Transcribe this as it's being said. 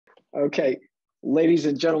Okay, ladies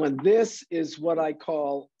and gentlemen, this is what I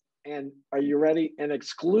call, and are you ready? An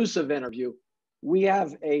exclusive interview. We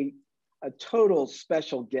have a total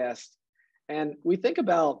special guest, and we think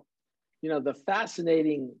about, the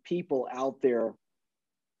fascinating people out there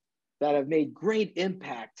that have made great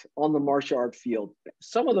impact on the martial art field.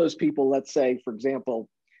 Some of those people, let's say, for example,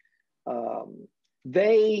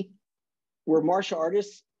 they were martial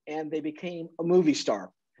artists and they became a movie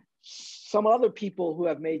star. Some other people who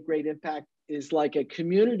have made great impact is like a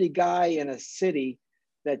community guy in a city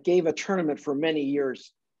that gave a tournament for many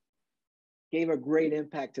years, gave a great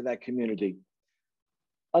impact to that community.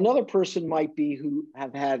 Another person might be who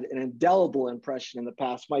have had an indelible impression in the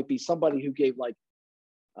past, might be somebody who gave like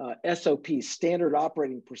SOPs, standard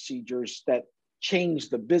operating procedures that changed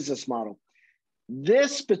the business model.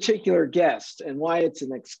 This particular guest, and why it's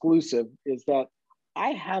an exclusive, is that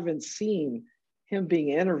I haven't seen him being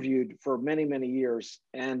interviewed for many, many years.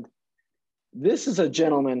 And this is a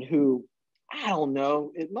gentleman who, I don't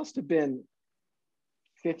know, it must have been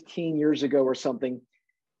 15 years ago or something.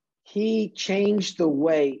 He changed the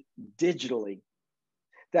way digitally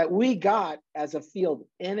that we got as a field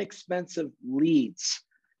inexpensive leads,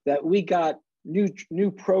 that we got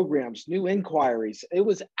new programs, new inquiries. It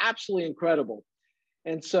was absolutely incredible.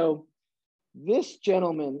 And so this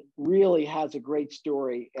gentleman really has a great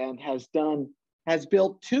story and has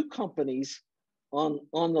built two companies on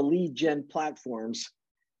the lead gen platforms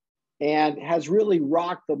and has really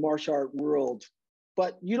rocked the martial art world.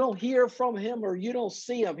 But you don't hear from him or you don't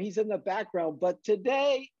see him. He's in the background, but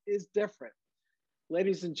today is different.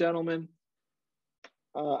 Ladies and gentlemen,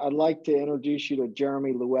 I'd like to introduce you to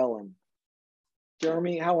Jeremy Llewellyn.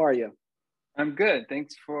 Jeremy, how are you? I'm good.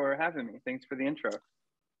 Thanks for having me. Thanks for the intro.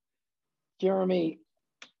 Jeremy,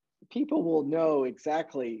 people will know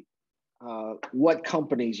exactly what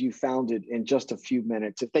companies you founded in just a few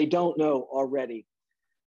minutes, if they don't know already.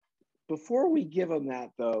 Before we give them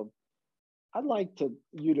that, though, I'd like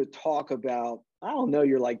you to talk about, I don't know,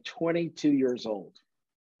 you're like 22 years old,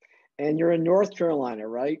 and you're in North Carolina,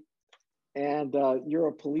 right? And you're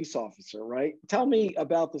a police officer, right? Tell me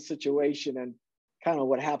about the situation and kind of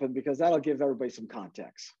what happened, because that'll give everybody some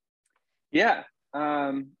context. Yeah.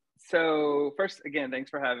 So first, again, thanks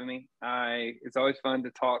for having me. It's always fun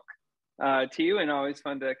to talk to you, and always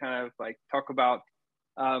fun to kind of like talk about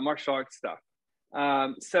martial arts stuff.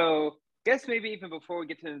 So I guess maybe even before we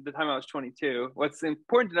get to the time I was 22, what's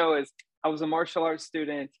important to know is I was a martial arts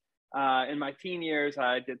student. In my teen years,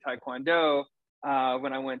 I did Taekwondo.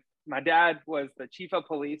 My dad was the chief of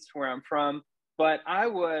police where I'm from, but I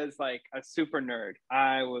was like a super nerd.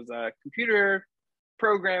 I was a computer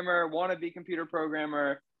programmer, wannabe computer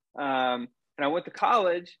programmer. And I went to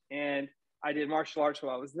college and I did martial arts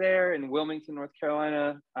while I was there in Wilmington, North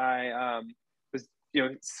Carolina. I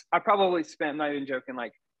probably spent, not even joking,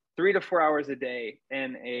 like 3 to 4 hours a day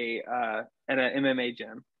in at an MMA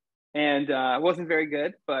gym. And I wasn't very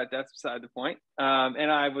good, but that's beside the point.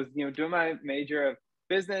 And I was, doing my major of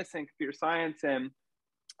business and computer science. And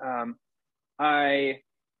my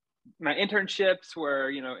internships were,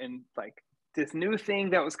 in like this new thing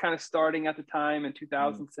that was kind of starting at the time in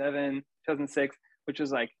 2007, 2006, which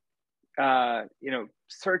was like,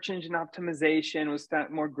 search engine optimization was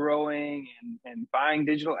more growing and buying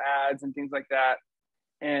digital ads and things like that.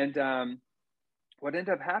 And what ended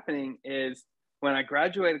up happening is when I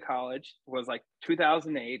graduated college was like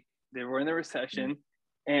 2008, they were in the recession,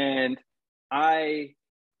 and I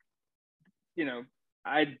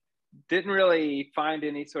didn't really find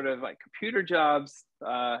any sort of like computer jobs.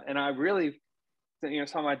 And I really,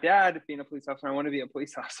 saw my dad being a police officer. I wanted to be a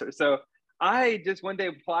police officer. So I just one day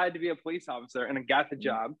applied to be a police officer and I got the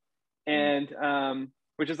job. And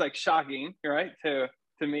which is like shocking, right? To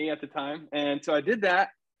me at the time. And so I did that.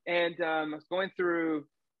 And I was going through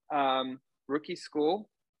rookie school.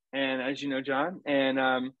 And as you know, John,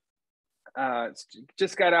 and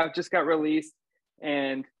just got out, just got released.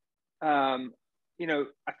 And I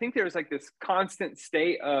think there's like this constant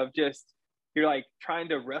state of just, you're like trying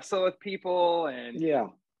to wrestle with people and,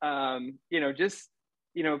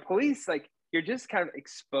 police, like you're just kind of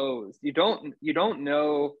exposed. You don't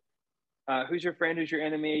know who's your friend, who's your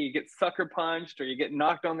enemy. You get sucker punched or you get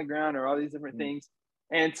knocked on the ground or all these different things.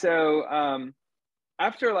 And so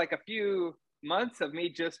after like a few months of me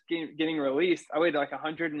just getting released, I weighed like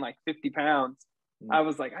 150 pounds. I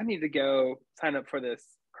was like, I need to go sign up for this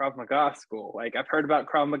Krav Maga school. Like I've heard about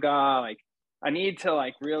Krav Maga. Like I need to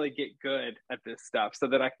like really get good at this stuff so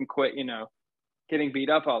that I can quit, getting beat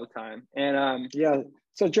up all the time. And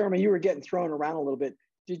so Jeremy, you were getting thrown around a little bit.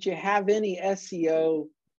 Did you have any SEO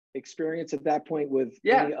experience at that point with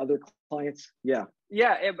any other clients? Yeah.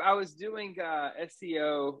 Yeah, I was doing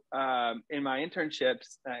SEO in my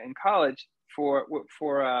internships in college for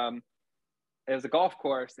it was a golf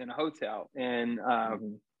course in a hotel in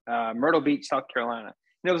Myrtle Beach, South Carolina.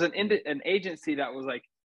 And it was an agency that was like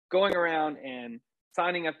going around and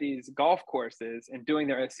signing up these golf courses and doing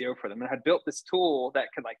their SEO for them. And I had built this tool that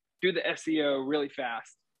could like do the SEO really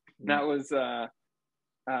fast. And that was,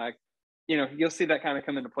 you'll see that kind of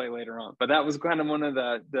come into play later on. But that was kind of one of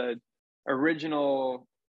the original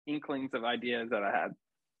inklings of ideas that I had.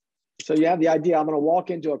 So you have the idea, I'm going to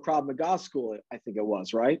walk into a Krav Maga school, I think it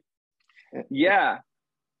was, right? Yeah.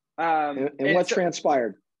 And what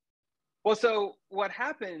transpired? Well, so what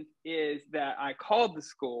happened is that I called the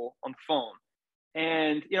school on the phone,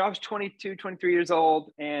 and, I was 22, 23 years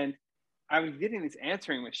old, and I was getting this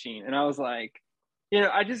answering machine, and I was like,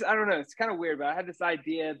 I don't know, it's kind of weird, but I had this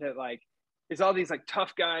idea that like, there's all these like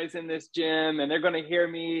tough guys in this gym, and they're going to hear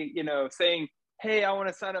me, saying, hey, I want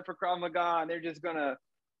to sign up for Krav Maga, and they're just going to,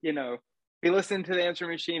 be listening to the answering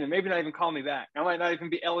machine and maybe not even call me back. I might not even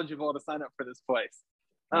be eligible to sign up for this place.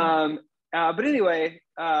 But anyway,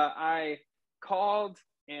 I called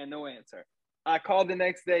and no answer. I called the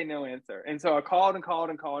next day, no answer. And so I called and called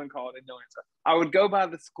and called and called and no answer. I would go by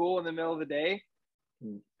the school in the middle of the day.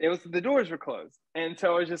 The doors were closed. And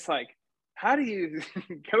so I was just like, how do you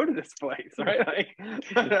go to this place, right? Like,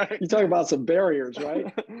 you talk about some barriers,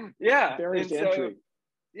 right? Yeah. Barriers to entry.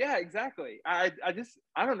 Yeah, exactly. I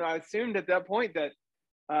don't know. I assumed at that point that,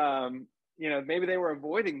 maybe they were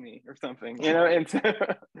avoiding me or something, and so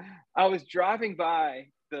I was driving by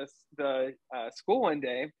the school one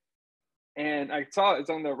day, and I saw it's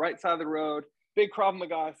on the right side of the road, big Krav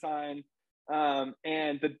Maga sign,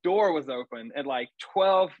 and the door was open at like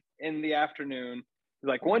 12 in the afternoon.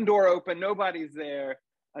 Like one door open, nobody's there,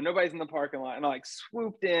 nobody's in the parking lot, and I like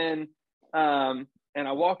swooped in, and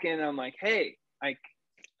I walk in, and I'm like, hey, like,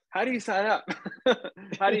 how do you sign up?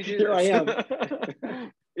 How do you do Here this? I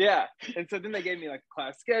am. Yeah. And so then they gave me like a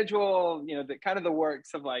class schedule, the kind of the works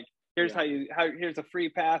of like, here's here's a free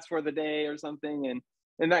pass for the day or something.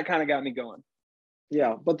 And that kind of got me going.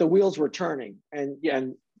 Yeah. But the wheels were turning, and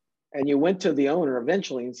you went to the owner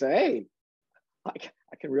eventually and said, hey, I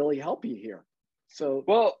can really help you here. So,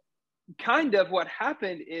 well, kind of what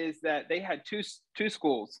happened is that they had two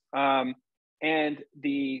schools. And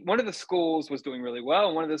one of the schools was doing really well,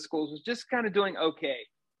 and one of the schools was just kind of doing okay.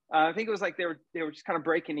 I think it was like they were just kind of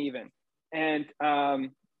breaking even. And by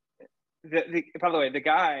the way, the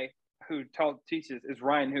guy who teaches is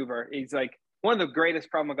Ryan Hoover. He's like one of the greatest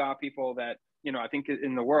Krav Maga people that I think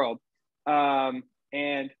in the world. And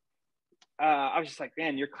I was just like,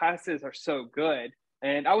 man, your classes are so good.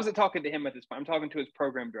 And I wasn't talking to him at this point. I'm talking to his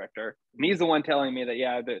program director, and he's the one telling me that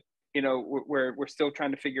we're still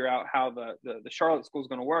trying to figure out how the Charlotte school is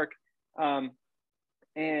going to work.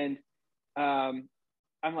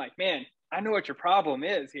 I'm like, man, I know what your problem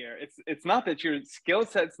is here. It's not that your skill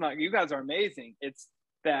set's not, you guys are amazing. It's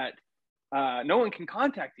that no one can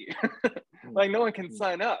contact you. Like no one can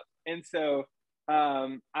sign up. And so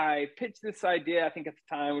I pitched this idea, I think at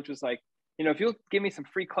the time, which was like, if you'll give me some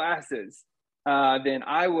free classes, then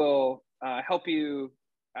I will help you.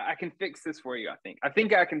 I can fix this for you. I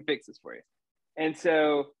think I can fix this for you. And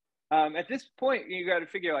so at this point, you got to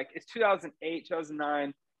figure like it's 2008,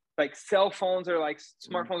 2009, like cell phones are like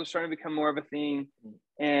smartphones are starting to become more of a thing.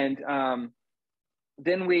 And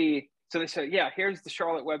then so they said, yeah, here's the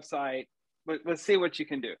Charlotte website. Let's see what you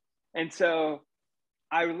can do. And so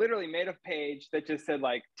I literally made a page that just said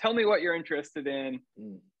like, tell me what you're interested in.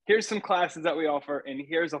 Here's some classes that we offer, and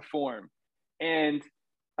here's a form. And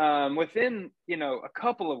within, a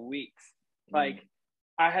couple of weeks, like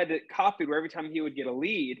I had it copied where every time he would get a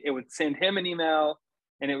lead, it would send him an email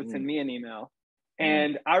and it would send me an email.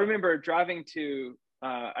 And I remember driving to,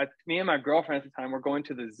 me and my girlfriend at the time were going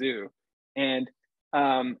to the zoo. And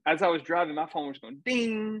as I was driving, my phone was going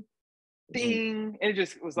ding, ding. And it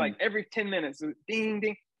just was like every 10 minutes, it was ding,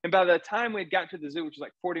 ding. And by the time we had got to the zoo, which was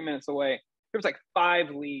like 40 minutes away, there was like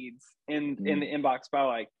 5 leads in the inbox by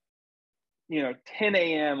like, 10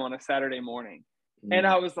 a.m. on a Saturday morning. And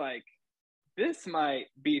I was like, this might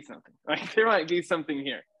be something. Like there might be something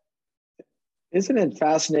here. Isn't it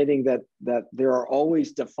fascinating that there are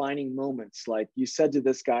always defining moments? Like you said to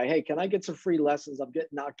this guy, hey, can I get some free lessons? I'm getting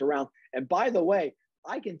knocked around. And by the way,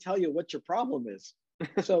 I can tell you what your problem is.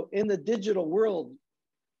 So in the digital world,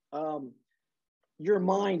 your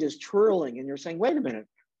mind is twirling and you're saying, wait a minute,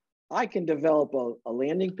 I can develop a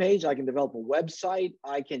landing page. I can develop a website.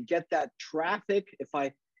 I can get that traffic. If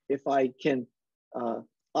I can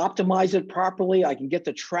optimize it properly, I can get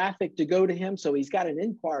the traffic to go to him. So he's got an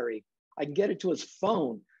inquiry. I can get it to his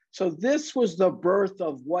phone. So this was the birth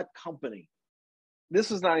of what company? This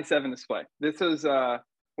was 97 Display. This was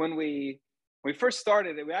when we first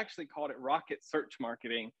started it. We actually called it Rocket Search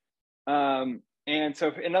Marketing. And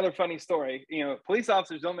so another funny story, you know, police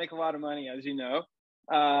officers don't make a lot of money, as you know.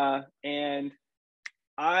 And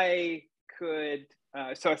I could,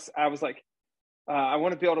 so I was like, I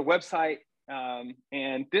want to build a website,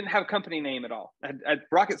 and didn't have a company name at all.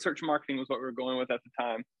 Rocket Search Marketing was what we were going with at the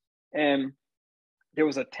time. And there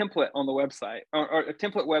was a template on the website, or a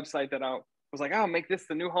template website that I was like, I'll make this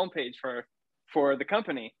the new homepage for the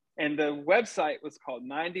company. And the website was called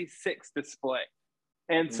 96 Display.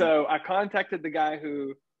 And so I contacted the guy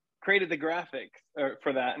who created the graphics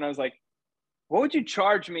for that. And I was like, what would you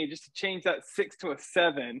charge me just to change that 6 to a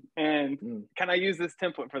 7? And can I use this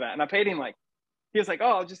template for that? And I paid him he was like,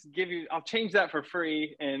 oh, I'll change that for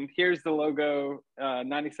free. And here's the logo,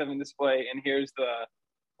 97 Display. And here's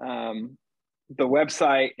the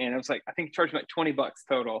website. And I was like, I think he charged me like $20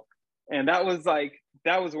 total. And that was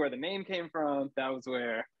where the name came from. That was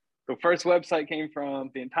where the first website came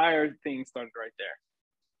from. The entire thing started right there.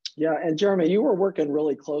 Yeah, and Jeremy, you were working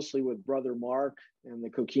really closely with Brother Mark and the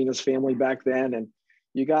Kokinas family back then, and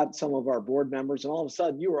you got some of our board members, and all of a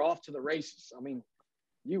sudden you were off to the races. I mean,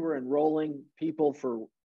 you were enrolling people for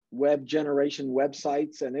web generation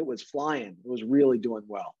websites, and it was flying. It was really doing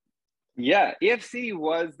well. Yeah, EFC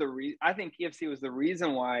was I think EFC was the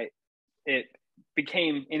reason why it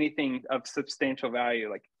became anything of substantial value.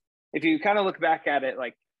 Like, if you kind of look back at it,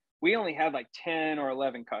 like, we only had like 10 or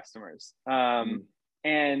 11 customers.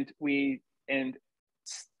 And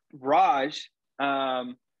Raj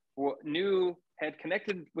had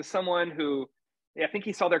connected with someone who, I think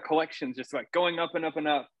he saw their collections just like going up and up and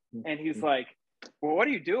up. And he's like, well, what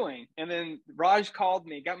are you doing? And then Raj called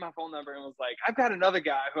me, got my phone number, and was like, I've got another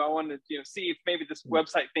guy who I wanted to, see if maybe this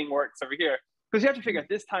website thing works over here. Because you have to figure out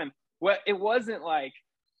this time, it wasn't like,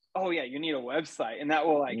 oh yeah, you need a website and that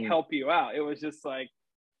will like help you out. It was just like,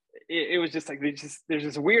 there's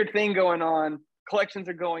this weird thing going on. Collections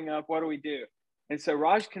are going up. What do we do? And so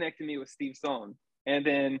Raj connected me with Steve Sohn. And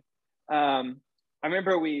then I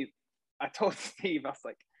remember I told Steve, I was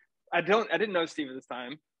like, I didn't know Steve at this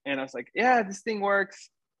time. And I was like, yeah, this thing works.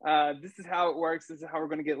 This is how it works. This is how we're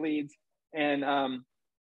going to get leads. And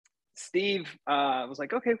Steve was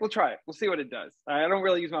like, okay, we'll try it. We'll see what it does. I don't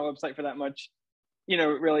really use my website for that much,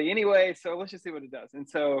 really anyway. So let's just see what it does. And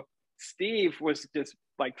so Steve was just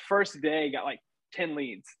like, first day got like 10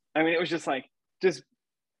 leads. I mean, it was just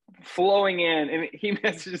flowing in, and he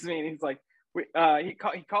messages me and he's like, he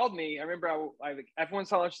called me. I remember everyone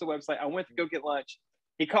saw launch the website. I went to go get lunch.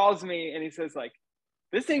 He calls me and he says like,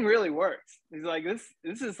 this thing really works. He's like, this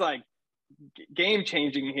is like game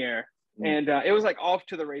changing here. And it was like off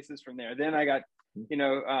to the races from there. Then I got,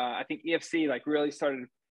 I think EFC like really started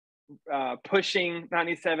pushing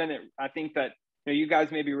 97. I think that, you guys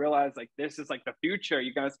maybe realize like this is like the future.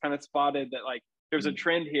 You guys kind of spotted that like there's a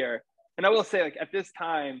trend here. And I will say, like, at this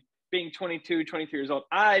time, being 22, 23 years old,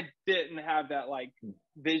 I didn't have that like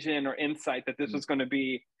vision or insight that this was going to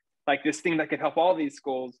be like this thing that could help all these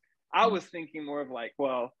schools. I was thinking more of like,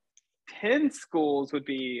 well, 10 schools would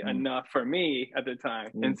be enough for me at the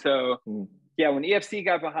time. And so, yeah, when EFC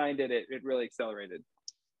got behind it, it really accelerated.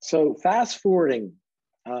 So fast forwarding,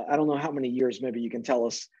 I don't know how many years, maybe you can tell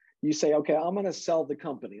us, you say, okay, I'm going to sell the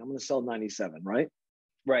company. I'm going to sell 97, right?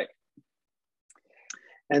 Right.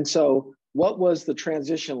 And so what was the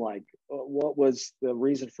transition like? What was the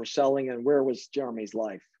reason for selling, and where was Jeremy's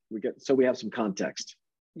life? So we have some context.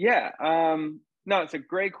 Yeah. No, it's a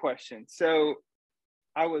great question. So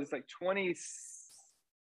I was like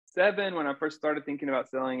 27 when I first started thinking about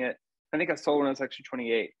selling it. I think I sold when I was actually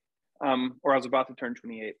 28, or I was about to turn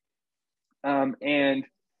 28. And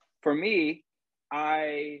for me,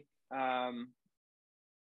 I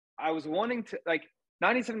was wanting to, like,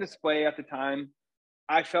 97 Display at the time,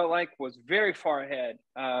 I felt like was very far ahead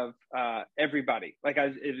of everybody. Like,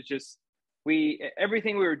 it was just,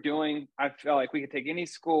 everything we were doing, I felt like we could take any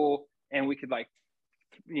school and we could, like,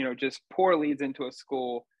 just pour leads into a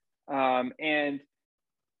school. And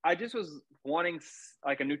I just was wanting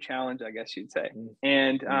like a new challenge, I guess you'd say.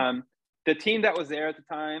 And the team that was there at the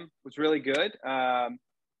time was really good. And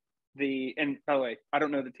by the way, I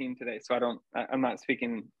don't know the team today, so I'm not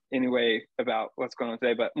speaking any way about what's going on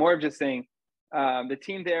today, but more of just saying the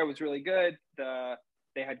team there was really good.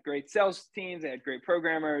 They had great sales teams, they had great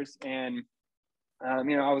programmers, and I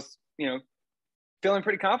was feeling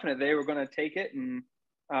pretty confident they were going to take it and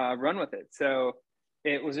run with it. So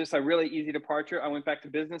it was just a really easy departure. I went back to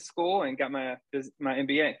business school and got my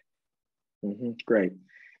MBA. Great.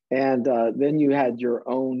 And then you had your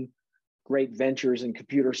own great ventures in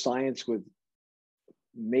computer science with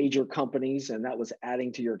major companies, and that was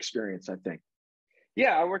adding to your experience, I think.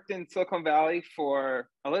 Yeah, I worked in Silicon Valley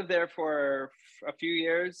I lived there for a few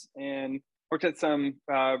years and worked at some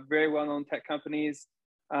very well-known tech companies.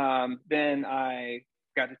 Then I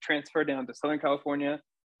got to transfer down to Southern California,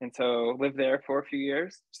 and so lived there for a few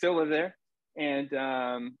years, still live there, and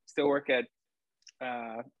still work at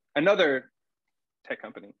another tech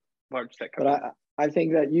company, large tech company. But I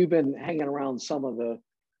think that you've been hanging around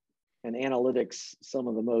in analytics, some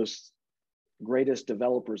of the most greatest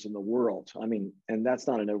developers in the world. I mean, and that's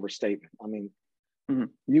not an overstatement. I mean,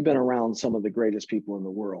 you've been around some of the greatest people in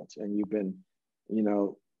the world, and you've been,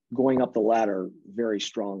 going up the ladder very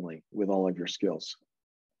strongly with all of your skills.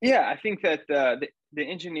 Yeah, I think that the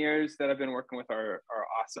engineers that I've been working with are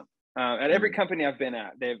awesome. At every company I've been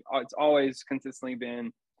at, it's always consistently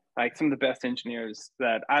been like some of the best engineers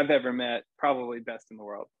that I've ever met, probably best in the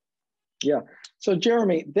world. Yeah. So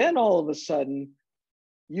Jeremy, then all of a sudden,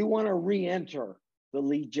 you want to re-enter the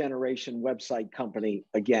lead generation website company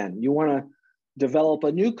again. You want to develop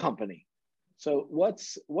a new company. So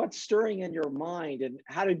what's stirring in your mind, and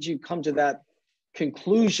how did you come to that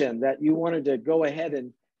conclusion that you wanted to go ahead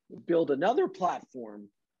and build another platform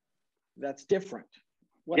that's different?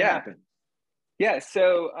 What happened? Yeah.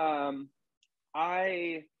 So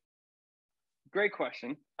great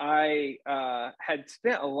question. I had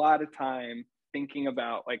spent a lot of time thinking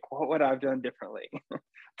about like, what would I have done differently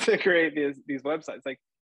to create these websites? Like,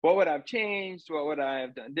 what would I have changed? What would I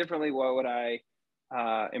have done differently? What would I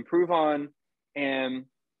improve on? And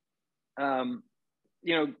a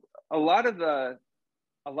lot of the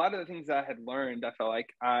things I had learned, I felt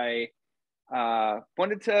like I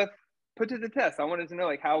wanted to put to the test. I wanted to know,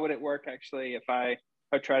 like, how would it work actually if I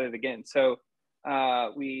tried it again? So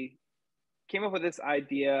we came up with this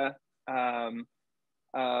idea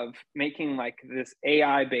of making like this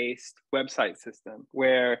AI-based website system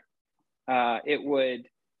where it would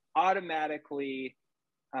automatically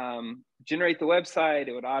generate the website.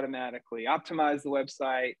 It would automatically optimize the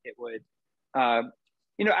website. It would, I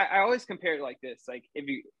always compare it like this. Like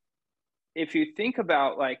if you think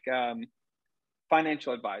about like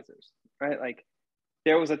financial advisors, right? Like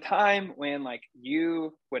there was a time when like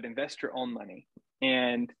you would invest your own money,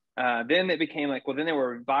 and then it became like, well, then there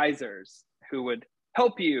were advisors who would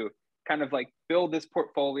help you kind of like build this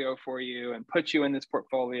portfolio for you and put you in this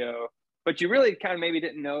portfolio, but you really kind of maybe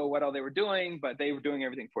didn't know what all they were doing, but they were doing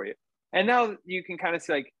everything for you. And now you can kind of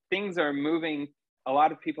see like things are moving. A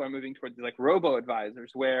lot of people are moving towards like robo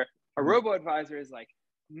advisors, where a robo advisor is like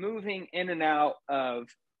moving in and out of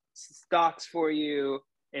stocks for you.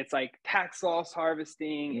 It's like tax loss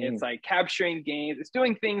harvesting. It's like capturing gains. It's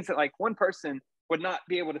doing things that like one person would not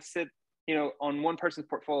be able to sit, on one person's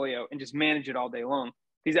portfolio and just manage it all day long.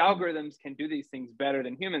 These algorithms can do these things better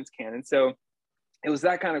than humans can. And so it was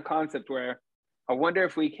that kind of concept where I wonder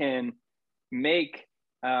if we can make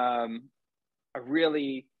a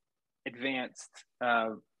really advanced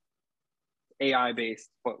AI-based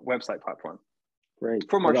website platform. Great.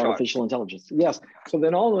 For artificial intelligence. Yes. So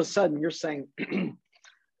then all of a sudden you're saying,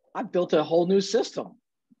 I built a whole new system.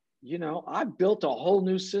 I built a whole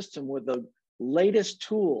new system with the latest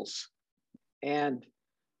tools, and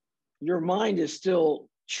your mind is still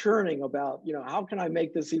churning about, how can I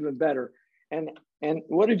make this even better? And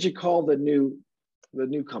what did you call the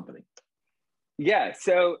new company? Yeah,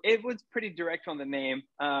 so it was pretty direct on the name.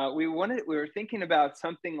 We were thinking about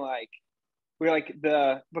something like,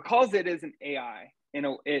 because it is an AI,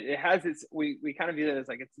 it has we kind of view it as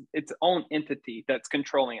like its own entity that's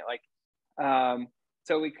controlling it. Like,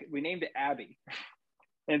 so we named it Abby,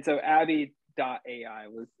 and so Abby.ai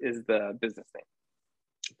is the business name.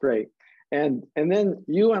 Great, and then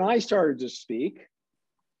you and I started to speak,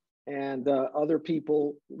 and other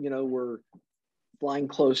people, were flying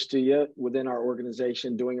close to you within our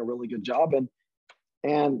organization, doing a really good job,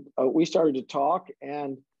 and we started to talk,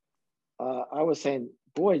 and I was saying,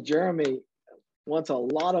 boy, Jeremy wants a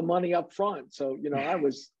lot of money up front. So, I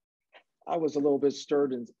was a little bit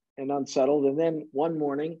stirred and unsettled. And then one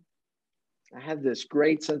morning I had this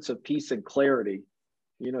great sense of peace and clarity,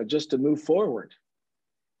 just to move forward.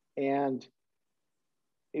 And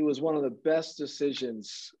it was one of the best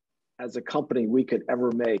decisions as a company we could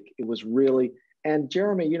ever make. It was really, and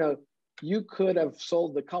Jeremy, you could have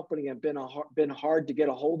sold the company and been hard to get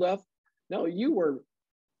a hold of. No, you were,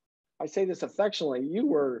 I say this affectionately, you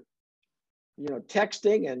were,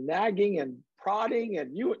 texting and nagging and prodding,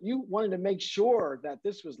 and you wanted to make sure that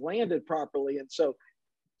this was landed properly. And so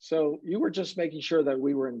you were just making sure that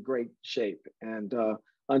we were in great shape. And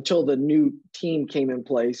until the new team came in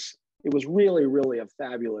place, it was really, really a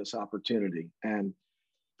fabulous opportunity. And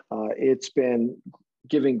it's been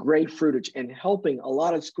giving great fruitage and helping a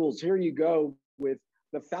lot of schools. Here you go with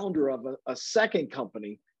the founder of a second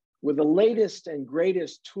company with the latest and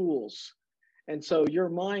greatest tools. And so your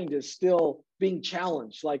mind is still being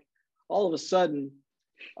challenged. Like all of a sudden,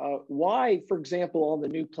 why, for example, on the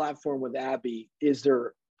new platform with Abby, is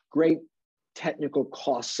there great technical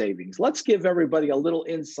cost savings? Let's give everybody a little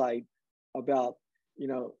insight about,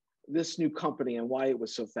 this new company and why it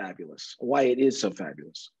was so fabulous, why it is so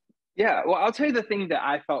fabulous. Yeah, well, I'll tell you the thing that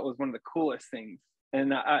I thought was one of the coolest things,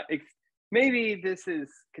 and maybe this is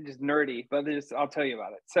just nerdy, but I'll tell you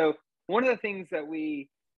about it. So one of the things that we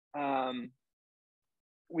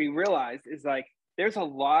realized is like there's a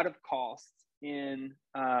lot of costs in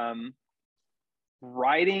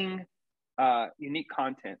writing unique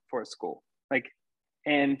content for a school. Like,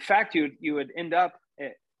 in fact, you would end up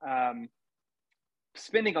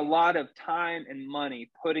spending a lot of time and money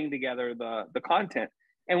putting together the content.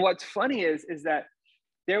 And what's funny is that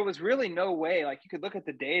there was really no way, like you could look at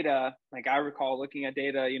the data, like I recall looking at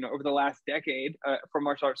data, over the last decade for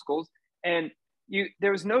martial arts schools, and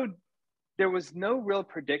there was no real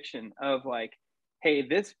prediction of like, hey,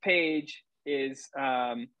 this page is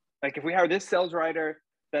like if we hire this sales writer,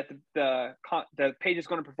 that the page is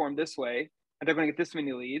going to perform this way, and they're going to get this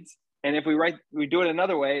many leads. And if we do it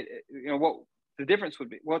another way, what the difference would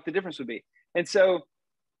be. And so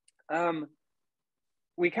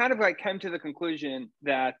we kind of like came to the conclusion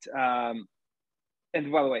that,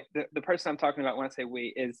 and by the way, the person I'm talking about when I say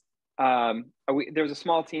we is, there was a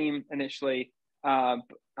small team initially, but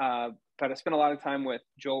I spent a lot of time with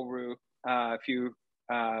Joel Rue, if you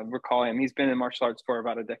recall him. He's been in martial arts for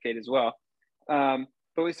about a decade as well.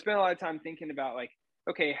 But we spent a lot of time thinking about like,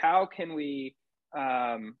 okay, how can we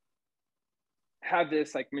have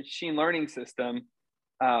this like machine learning system,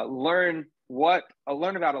 learn about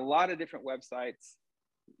a lot of different websites,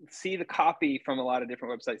 see the copy from a lot of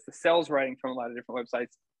different websites, the sales writing from a lot of different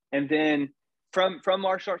websites, and then from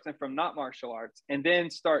martial arts and from not martial arts, and then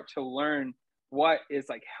start to learn what is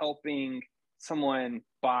like helping someone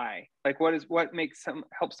buy, like what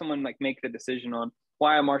helps someone like make the decision on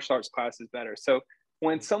why a martial arts class is better. So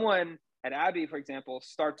when someone at Abby, for example,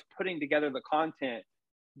 starts putting together the content,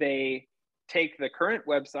 they take the current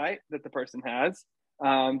website that the person has.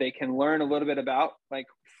 They can learn a little bit about the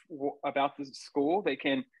school. They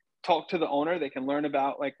can talk to the owner. They can learn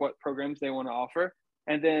about like what programs they want to offer.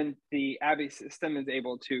 And then the Abby system is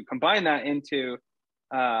able to combine that into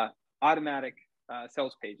automatic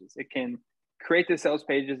sales pages. It can create the sales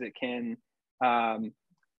pages. It can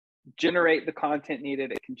generate the content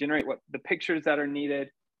needed. It can generate what the pictures that are needed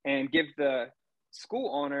and give the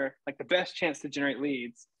school owner like the best chance to generate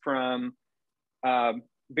leads from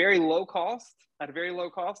very low cost,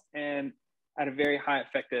 and at a very high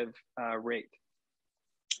effective rate.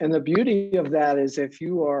 And the beauty of that is if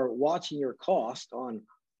you are watching your cost on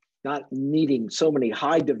not needing so many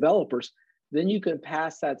high developers, then you can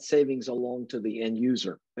pass that savings along to the end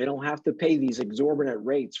user. They don't have to pay these exorbitant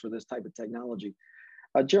rates for this type of technology.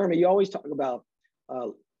 Jeremy, you always talk about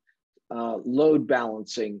load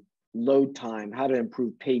balancing, load time, how to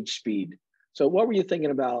improve page speed. So what were you thinking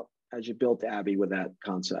about as you built Abby with that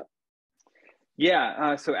concept?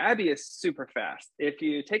 Yeah, so Abby is super fast. If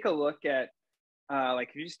you take a look at,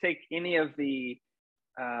 if you just take any of the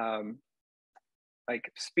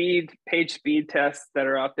page speed tests that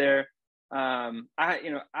are out there, I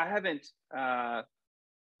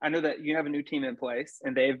know that you have a new team in place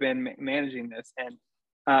and they've been managing this, and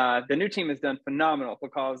the new team has done phenomenal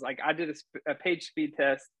because like I did a page speed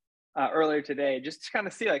test earlier today just to kind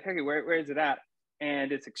of see like, okay, where is it at?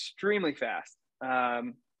 And it's extremely fast.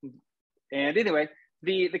 And anyway,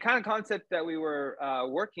 the kind of concept that we were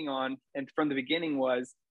working on and from the beginning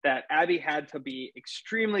was that Abby had to be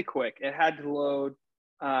extremely quick. It had to load,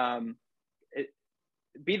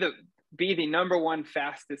 be the number one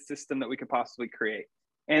fastest system that we could possibly create.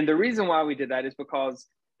 And the reason why we did that is because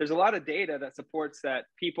there's a lot of data that supports that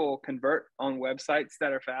people convert on websites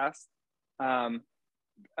that are fast.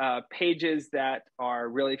 Pages that are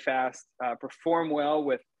really fast perform well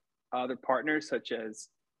with other partners, such as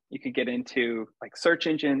you could get into like search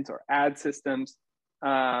engines or ad systems.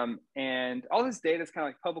 And all this data is kind of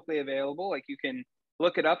like publicly available. Like you can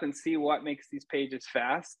look it up and see what makes these pages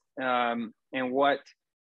fast and what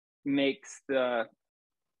makes or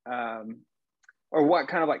what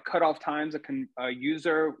kind of like cutoff times a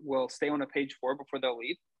user will stay on a page for before they'll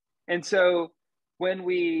leave. And so when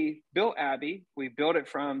we built Abby, we built it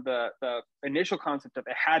from the initial concept of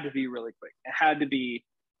it had to be really quick. It had to be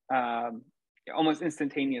almost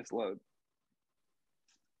instantaneous load.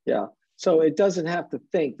 Yeah. So it doesn't have to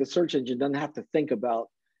think, the search engine doesn't have to think about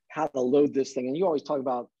how to load this thing. And you always talk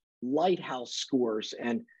about lighthouse scores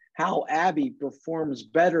and how Abby performs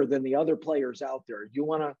better than the other players out there. You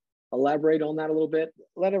want to elaborate on that a little bit?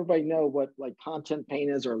 Let everybody know what like content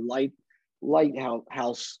paint is or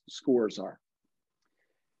lighthouse scores are.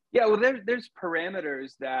 Yeah, well, there's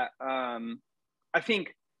parameters that I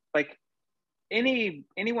think like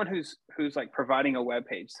anyone who's like providing a web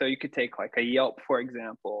page. So you could take like a Yelp, for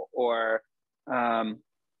example, or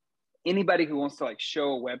anybody who wants to like show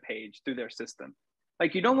a web page through their system.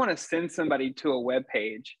 Like you don't want to send somebody to a web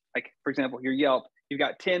page. Like for example, your Yelp, you've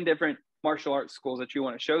got 10 different martial arts schools that you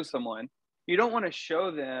want to show someone. You don't want to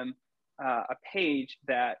show them a page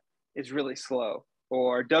that is really slow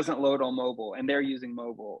or doesn't load on mobile and they're using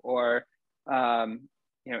mobile, or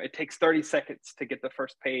it takes 30 seconds to get the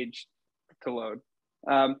first page to load.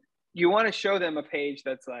 You want to show them a page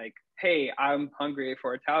that's like, hey, I'm hungry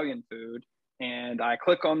for Italian food, and I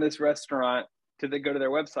click on this restaurant to go to their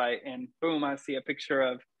website, and boom, I see a picture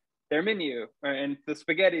of their menu and the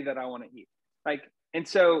spaghetti that I want to eat. Like, and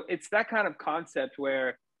so it's that kind of concept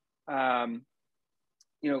where,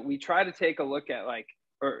 we try to take a look at like,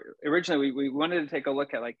 or originally we wanted to take a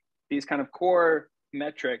look at like these kind of core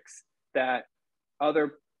metrics that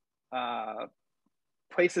other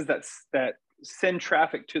places that send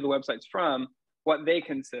traffic to the websites from, what they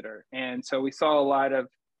consider. And so we saw a lot of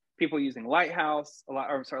people using Lighthouse, a lot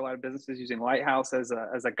of businesses using Lighthouse as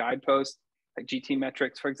a guidepost. Like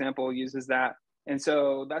GTmetrix, for example, uses that. And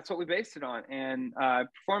so that's what we based it on, and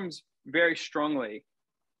performs very strongly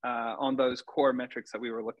on those core metrics that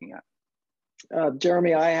we were looking at.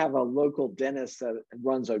 Jeremy, I have a local dentist that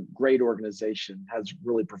runs a great organization, has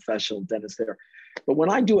really professional dentists there. But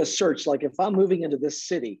when I do a search, like if I'm moving into this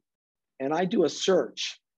city and I do a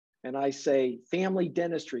search and I say family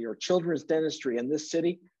dentistry or children's dentistry in this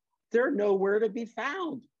city, they're nowhere to be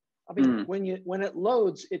found. I mean, when it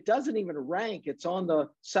loads, it doesn't even rank. It's on the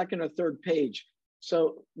second or third page.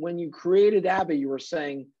 So when you created Abby, you were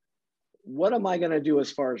saying, what am I going to do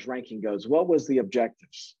as far as ranking goes? What was the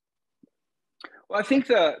objectives? Well, I think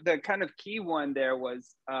the kind of key one there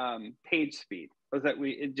was page speed. Was that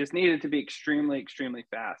it just needed to be extremely, extremely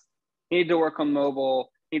fast. Needed to work on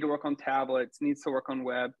mobile, need to work on tablets, needs to work on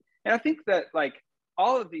web. And I think that like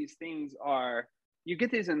all of these things you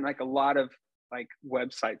get these in like a lot of like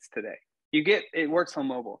websites today. It works on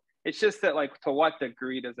mobile. It's just that like to what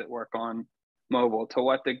degree does it work on mobile? To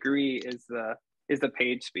what degree is the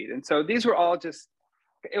page speed? And so these were all just,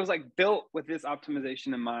 it was like built with this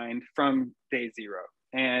optimization in mind from day zero,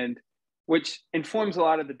 and which informs a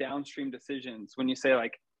lot of the downstream decisions. When you say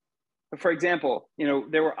like, for example,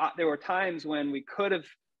 there were times when we could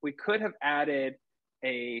have added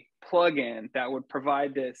a plugin that would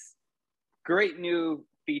provide this great new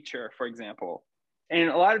feature, for example. And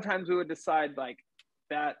a lot of times we would decide like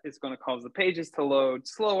that is going to cause the pages to load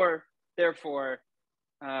slower. Therefore,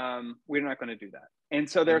 we're not going to do that. And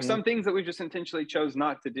so there are some things that we just intentionally chose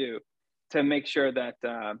not to do to make sure that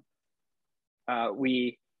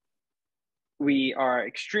we are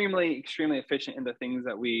extremely, extremely efficient in the things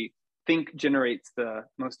that we think generates the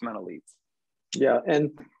most amount of leads. Yeah,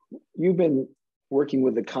 and you've been working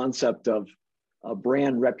with the concept of a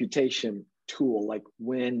brand reputation tool, like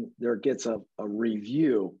when there gets a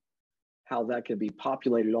review, how that can be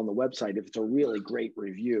populated on the website if it's a really great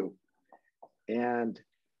review, and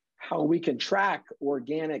how we can track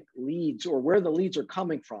organic leads or where the leads are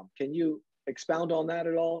coming from. Can you expound on that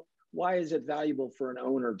at all? Why is it valuable for an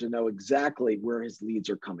owner to know exactly where his leads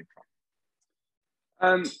are coming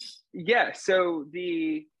from? Yeah, so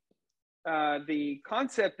the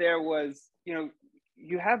concept there was,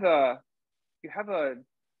 you have a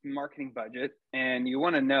marketing budget, and you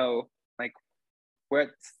want to know like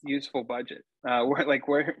what's useful budget,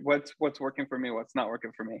 what's working for me, what's not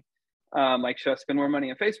working for me. Like, should I spend more money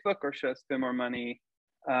on Facebook, or should I spend more money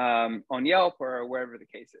on Yelp, or wherever the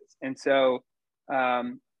case is? And so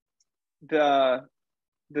the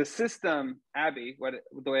system, Abby,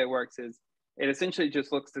 the way it works is it essentially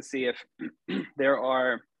just looks to see if there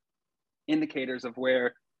are indicators of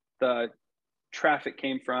where the traffic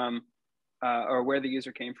came from, or where the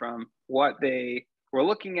user came from, what they were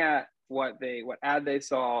looking at, what ad they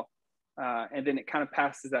saw, and then it kind of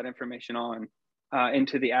passes that information on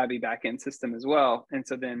into the Abby backend system as well. And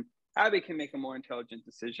so then Abby can make a more intelligent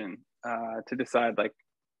decision to decide like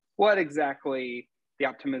what exactly the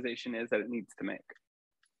optimization is that it needs to make.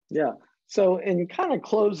 Yeah. So in kind of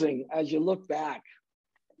closing, as you look back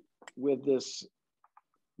with this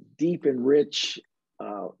deep and rich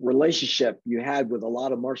relationship you had with a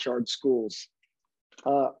lot of martial arts schools,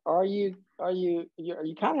 Are you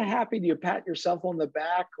kind of happy? Do you pat yourself on the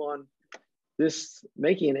back on this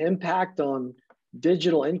making an impact on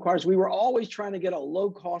digital inquiries? We were always trying to get a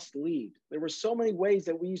low-cost lead. There were so many ways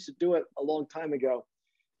that we used to do it a long time ago.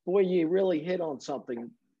 Boy, you really hit on something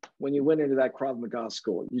when you went into that Krav Maga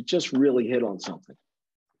school. You just really hit on something.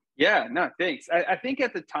 Yeah, no, thanks. I think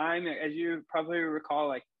at the time, as you probably recall,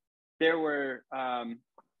 like there was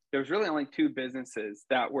really only two businesses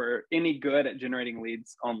that were any good at generating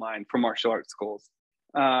leads online for martial arts schools.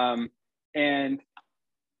 And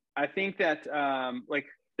I think that like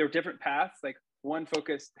there were different paths, like one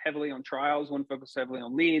focused heavily on trials, one focused heavily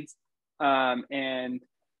on leads. And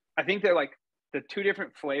I think that like the two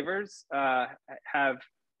different flavors have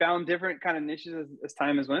found different kind of niches as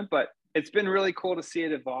time has went, but it's been really cool to see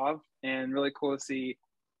it evolve and really cool to see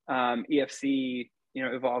EFC,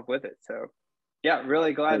 evolve with it. So yeah,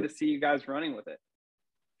 really glad to see you guys running with it.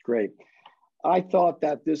 Great. I thought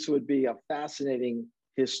that this would be a fascinating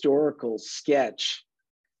historical sketch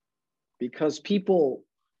because people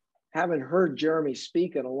haven't heard Jeremy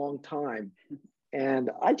speak in a long time. And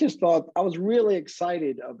I just thought I was really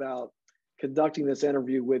excited about conducting this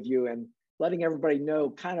interview with you and letting everybody know,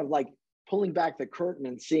 kind of like pulling back the curtain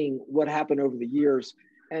and seeing what happened over the years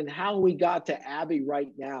and how we got to Abby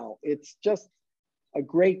right now. It's just a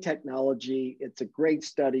great technology. It's a great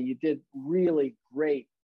study. You did really great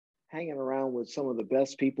hanging around with some of the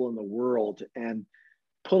best people in the world and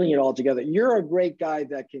putting it all together. You're a great guy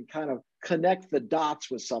that can kind of connect the dots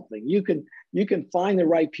with something. You can find the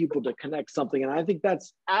right people to connect something. And I think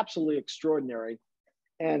that's absolutely extraordinary.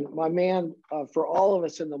 And my man, for all of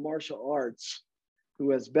us in the martial arts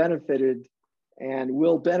who has benefited and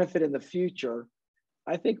will benefit in the future,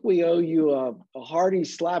 I think we owe you a hearty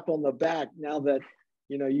slap on the back now that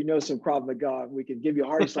you know some Krav Maga. We can give you a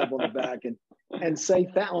hearty slap on the back and say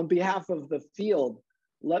that on behalf of the field.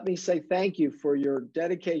 Let me say thank you for your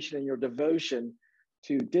dedication and your devotion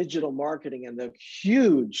to digital marketing and the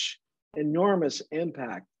huge, enormous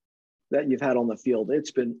impact that you've had on the field.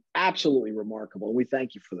 It's been absolutely remarkable. We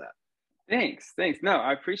thank you for that. Thanks. No,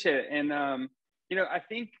 I appreciate it. And, I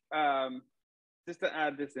think just to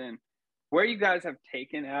add this in, where you guys have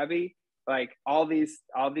taken Abby, like all these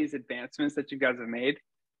advancements that you guys have made,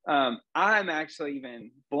 I'm actually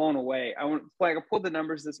even blown away. I pulled the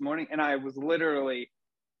numbers this morning and I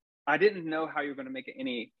didn't know how you were going to make it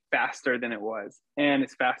any faster than it was. And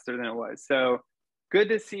it's faster than it was. So good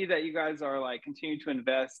to see that you guys are like continue to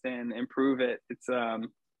invest and improve it. It's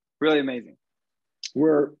really amazing.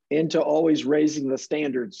 We're into always raising the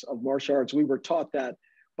standards of martial arts. We were taught that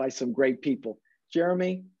by some great people.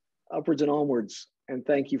 Jeremy, upwards and onwards. And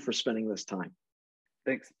thank you for spending this time.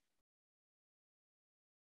 Thanks.